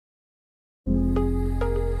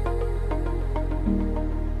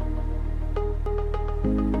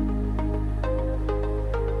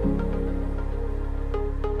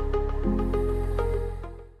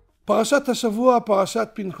פרשת השבוע, פרשת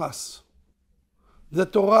פנחס. The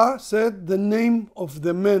Torah said the name of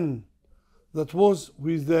the man that was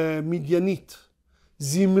with the Midianite,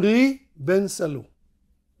 Zimri ben Salu.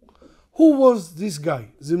 Who was this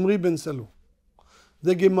guy, Zimri ben Salu?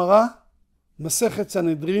 The Gemara, Masechet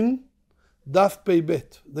Sanhedrin, Daf Pei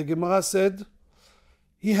Bet. The Gemara said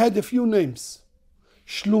he had a few names.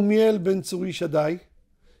 Shlumiel ben Tzuri Shaddai,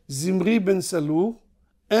 Zimri ben Salu,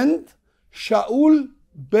 and Shaul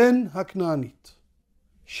ben Haknaanit.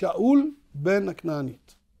 Shaul ben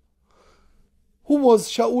Haknaanit. Who was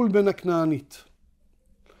Shaul ben Haknaanit?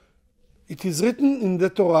 It is written in the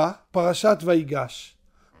Torah, Parashat Vayigash,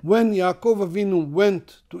 when Yaakov Avinu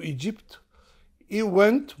went to Egypt, he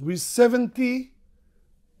went with 70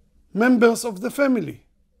 members of the family.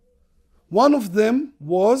 One of them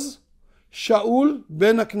was Shaul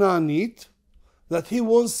ben Haknaanit, that he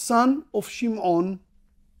was son of Shimon.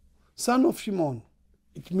 Son of Shimon.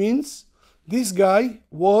 It means this guy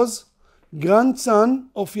was grandson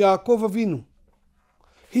of Yaakov Avinu.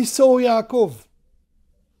 He saw Yaakov.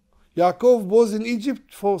 Yaakov was in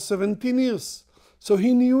Egypt for 17 years, so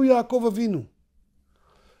he knew Yaakov Avinu.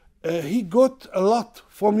 He got a lot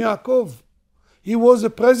from Yaakov. He was a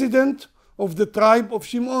president of the tribe of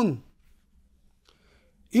Shimon.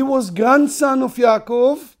 He was grandson of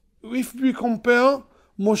Yaakov. If we compare,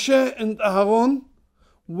 Moshe and Aaron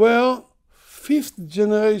were fifth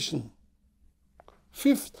generation.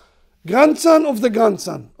 Fifth grandson of the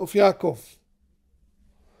grandson of Yaakov.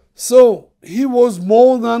 So he was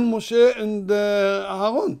more than Moshe and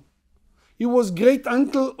Aaron. He was great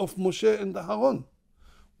uncle of Moshe and Aaron.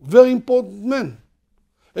 Very important man.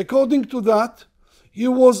 According to that, he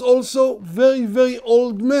was also very, very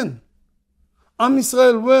old man. Am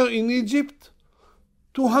Israel were in Egypt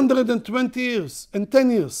 220 years and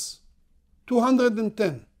 10 years.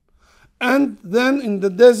 210. And then in the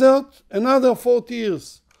desert, another 40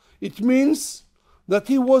 years. It means that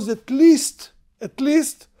he was at least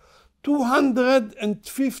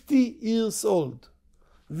 250 years old.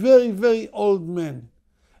 Very, very old man.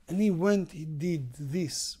 And he did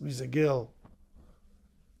this with a girl.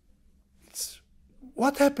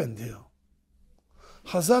 What happened here?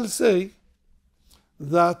 Chazal say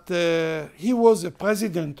that he was a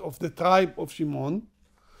president of the tribe of Shimon,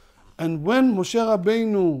 and when Moshe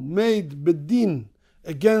Rabbeinu made bedin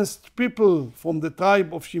against people from the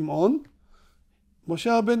tribe of Shimon, Moshe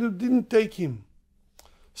Rabbeinu didn't take him.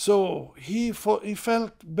 So he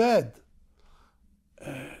felt bad.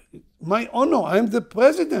 My honor, I'm the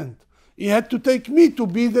president. He had to take me to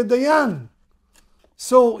be the Dayan.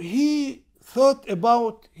 So he thought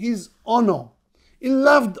about his honor. He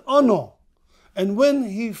loved honor. And when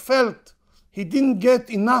he felt he didn't get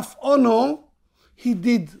enough honor, he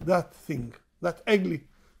did that thing, that ugly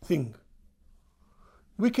thing.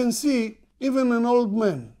 We can see even an old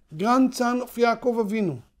man, grandson of Yaakov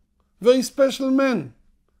Avinu, very special man.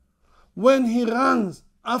 When he runs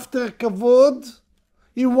after kavod,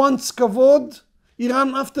 he wants kavod, he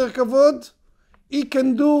runs after kavod, he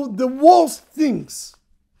can do the worst things.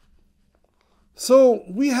 So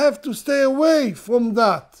we have to stay away from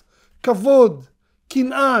that. Kavod,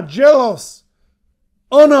 kin'ah, jealous,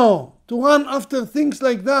 honor, to run after things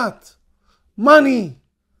like that. Money.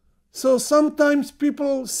 So sometimes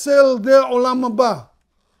people sell their olam haba.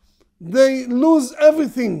 They lose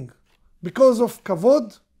everything because of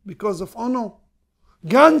kavod, because of honor.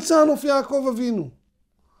 Grandson of Yaakov Avinu.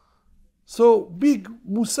 So big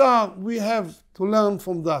musar we have to learn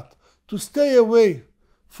from that. To stay away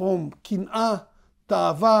from kin'ah,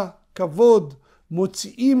 ta'ava, kavod,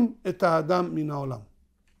 מוציאים את האדם מן העולם.